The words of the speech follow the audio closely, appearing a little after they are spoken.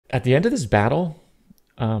At the end of this battle,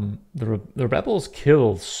 the rebels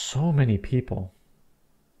kill so many people.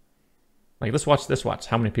 Like, let's watch this. Watch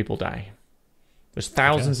how many people die. There's I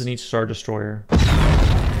thousands in guess. each Star Destroyer. Look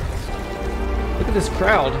at this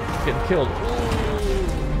crowd getting killed.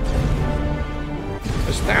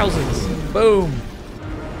 There's thousands. Boom.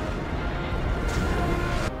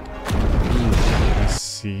 Let's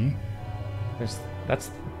see.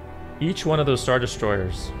 That's each one of those Star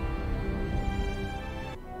Destroyers.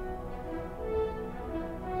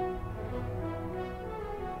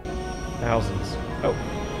 Thousands. Oh,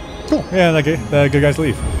 Cool. Yeah, the good guys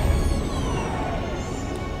leave.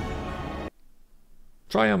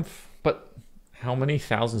 triumph. But how many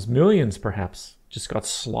thousands, millions perhaps, just got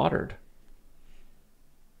slaughtered?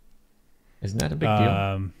 Isn't that a big deal?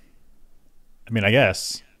 I mean, I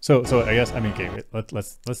guess. So I guess, I mean, okay,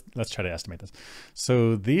 let's try to estimate this.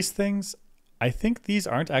 So these things, I think these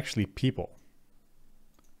aren't actually people.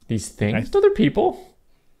 These things? No, they're people.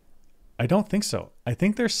 I don't think so. I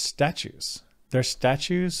think they're statues. They're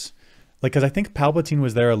statues, like, because I think Palpatine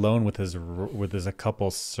was there alone with his a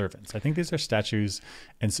couple servants. I think these are statues,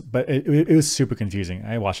 but it was super confusing.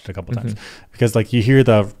 I watched it a couple times because, like, you hear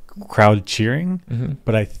the crowd cheering,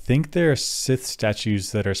 but I think they're Sith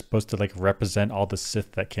statues that are supposed to, like, represent all the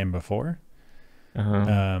Sith that came before.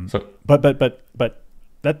 But that,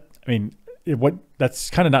 I mean, that's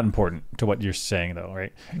kind of not important to what you're saying, though,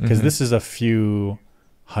 right? Because this is a few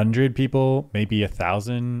hundred people, maybe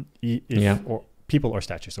 1,000, or people or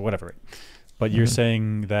statues or whatever. Right? But you're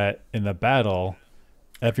saying that in the battle,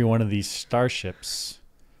 every one of these starships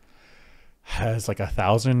has like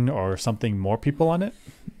 1,000 or something more people on it.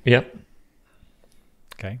 Yep.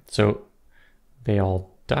 Okay. So they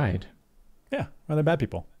all died. Yeah, well, they're bad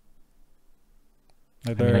people.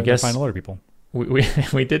 Like I mean, I they're guess final order people.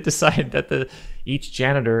 we did decide that each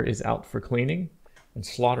janitor is out for cleaning and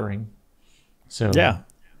slaughtering. So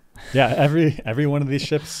Yeah, every one of these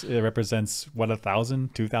ships, it represents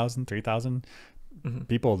 1,000, 2,000, 3,000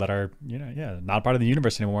 people that are, not part of the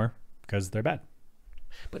universe anymore because they're bad.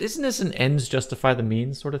 But isn't this an ends justify the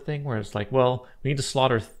means sort of thing, where it's like, well, we need to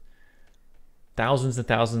slaughter thousands and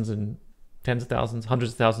thousands and tens of thousands,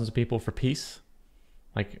 hundreds of thousands of people for peace?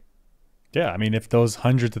 Like, yeah, I mean, if those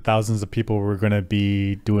hundreds of thousands of people were going to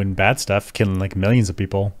be doing bad stuff, killing like millions of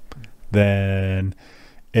people, then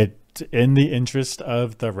it's in the interest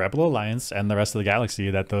of the Rebel Alliance and the rest of the galaxy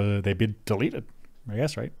that they be deleted, I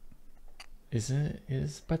guess, right?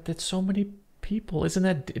 But that's so many people. Isn't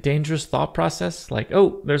that a dangerous thought process? Like,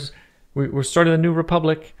 oh, we're starting a new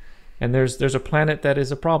republic, and there's a planet that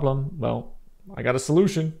is a problem. Well, I got a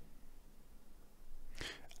solution.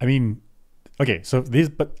 I mean, okay,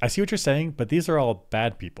 but I see what you're saying, but these are all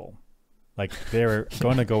bad people. Like, they're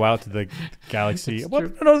going to go out to the galaxy. Well,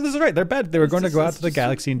 no, this is right. They're bad. They were going to go out to the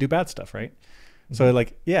galaxy and do bad stuff, right? So,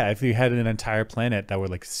 like, yeah, if you had an entire planet that were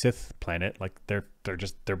like Sith planet, like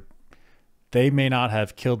they may not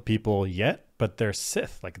have killed people yet, but they're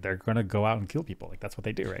Sith. Like, they're going to go out and kill people. Like, that's what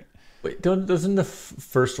they do, right? Wait, doesn't the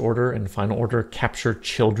First Order and Final Order capture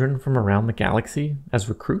children from around the galaxy as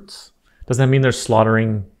recruits? Doesn't that mean they're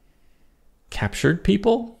slaughtering captured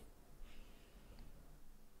people?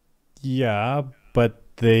 Yeah, but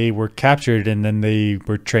they were captured and then they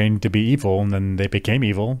were trained to be evil, and then they became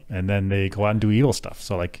evil, and then they go out and do evil stuff.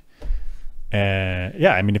 So, like,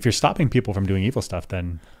 yeah, I mean, if you're stopping people from doing evil stuff,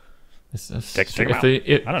 then take them out.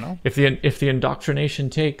 I don't know. If the indoctrination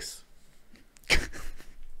takes,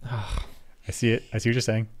 I see it. I see what you're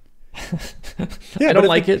saying. I don't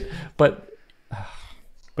like it, but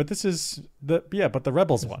this is but the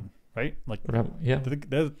rebels won, right? Like,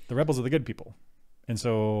 the rebels are the good people. And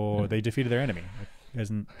so they defeated their enemy. It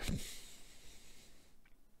isn't.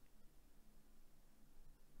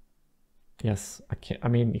 Yes, I can't. I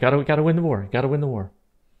mean, you gotta win the war. You gotta win the war.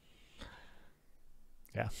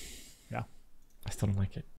 Yeah. I still don't like it.